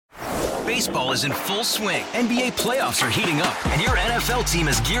Baseball is in full swing. NBA playoffs are heating up, and your NFL team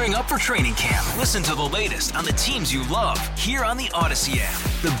is gearing up for training camp. Listen to the latest on the teams you love here on the Odyssey app.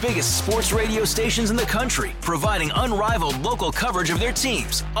 The biggest sports radio stations in the country, providing unrivaled local coverage of their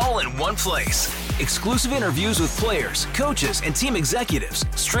teams, all in one place. Exclusive interviews with players, coaches, and team executives,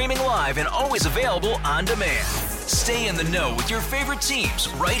 streaming live and always available on demand. Stay in the know with your favorite teams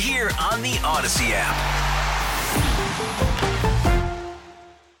right here on the Odyssey app.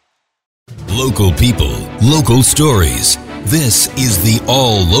 Local people, local stories. This is the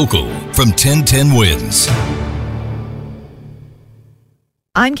All Local from 1010 Wins.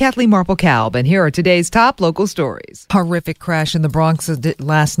 I'm Kathleen Marple-Kalb, and here are today's top local stories. Horrific crash in the Bronx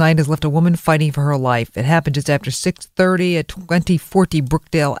last night has left a woman fighting for her life. It happened just after 6:30 at 2040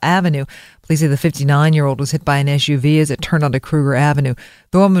 Brookdale Avenue. Police say the 59-year-old was hit by an SUV as it turned onto Kruger Avenue.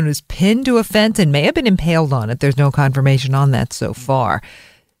 The woman was pinned to a fence and may have been impaled on it. There's no confirmation on that so far.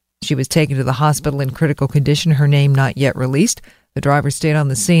 She was taken to the hospital in critical condition, her name not yet released. The driver stayed on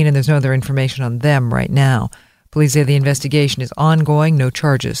the scene, and there's no other information on them right now. Police say the investigation is ongoing, no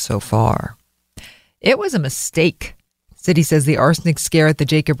charges so far. It was a mistake. The city says the arsenic scare at the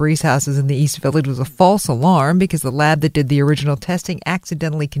Jacob Reese houses in the East Village was a false alarm because the lab that did the original testing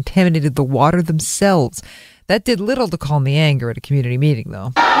accidentally contaminated the water themselves. That did little to calm the anger at a community meeting,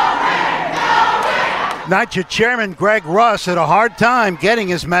 though. NYCHA Chairman Greg Russ had a hard time getting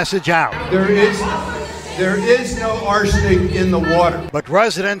his message out. There is no arsenic in the water. But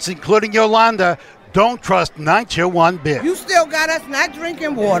residents, including Yolanda, don't trust NYCHA one bit. You still got us not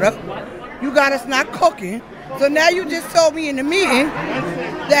drinking water. You got us not cooking. So now you just told me in the meeting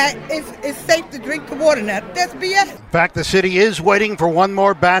that it's safe to drink the water now. That's BS. In fact, the city is waiting for one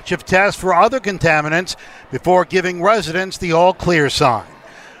more batch of tests for other contaminants before giving residents the all-clear sign.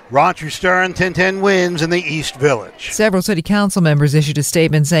 Roger Stern, 1010 Wins in the East Village. Several city council members issued a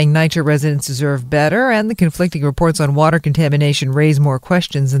statement saying NYCHA residents deserve better, and the conflicting reports on water contamination raise more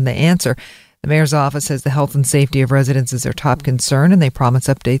questions than they answer. The mayor's office says the health and safety of residents is their top concern, and they promise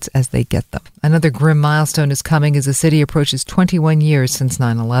updates as they get them. Another grim milestone is coming as the city approaches 21 years since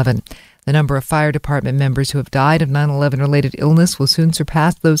 9/11. The number of fire department members who have died of 9/11-related illness will soon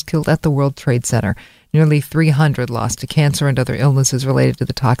surpass those killed at the World Trade Center. Nearly 300 lost to cancer and other illnesses related to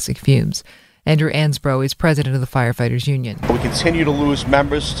the toxic fumes. Andrew Ansbro is president of the Firefighters Union. We continue to lose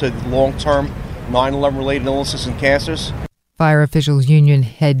members to long-term 9/11-related illnesses and cancers. Fire Officials Union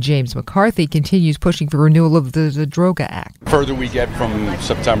head James McCarthy continues pushing for renewal of the Droga Act. The further we get from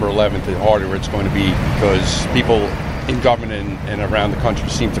September 11th, the harder it's going to be because people in government and around the country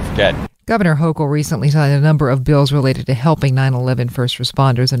seem to forget. Governor Hochul recently signed a number of bills related to helping 9/11 first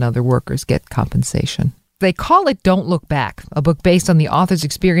responders and other workers get compensation. They call it Don't Look Back, a book based on the author's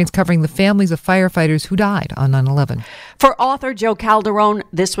experience covering the families of firefighters who died on 9/11. For author Joe Calderone,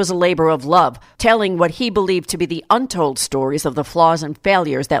 this was a labor of love, telling what he believed to be the untold stories of the flaws and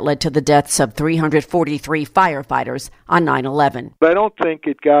failures that led to the deaths of 343 firefighters on 9/11. I don't think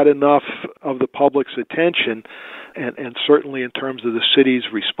it got enough of the public's attention. And certainly in terms of the city's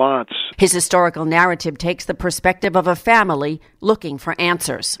response. His historical narrative takes the perspective of a family looking for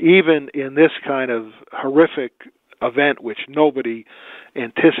answers. Even in this kind of horrific event, which nobody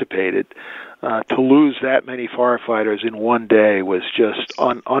anticipated, to lose that many firefighters in one day was just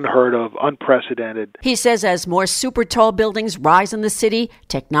unheard of, unprecedented. He says as more super tall buildings rise in the city,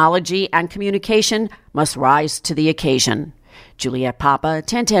 technology and communication must rise to the occasion. Juliette Papa,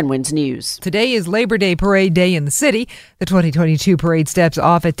 1010 Wins News. Today is Labor Day Parade Day in the city. The 2022 parade steps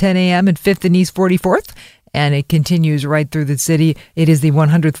off at 10 a.m. at 5th and East 44th, and it continues right through the city. It is the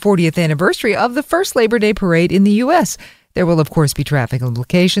 140th anniversary of the first Labor Day parade in the U.S. There will, of course, be traffic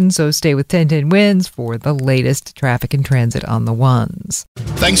implications, so stay with 1010 Wins for the latest traffic and transit on the ones.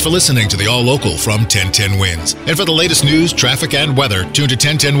 Thanks for listening to the All Local from 1010 Wins. And for the latest news, traffic, and weather, tune to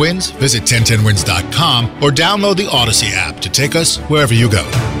 1010 Wins, visit 1010wins.com, or download the Odyssey app to take us wherever you go.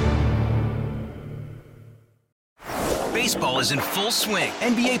 Baseball is in full swing.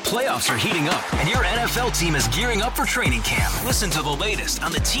 NBA playoffs are heating up, and your NFL team is gearing up for training camp. Listen to the latest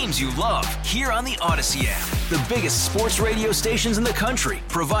on the teams you love here on the Odyssey app. The biggest sports radio stations in the country,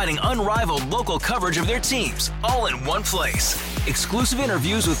 providing unrivaled local coverage of their teams, all in one place. Exclusive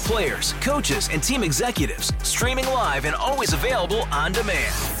interviews with players, coaches, and team executives, streaming live and always available on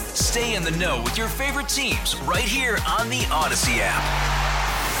demand. Stay in the know with your favorite teams right here on the Odyssey app.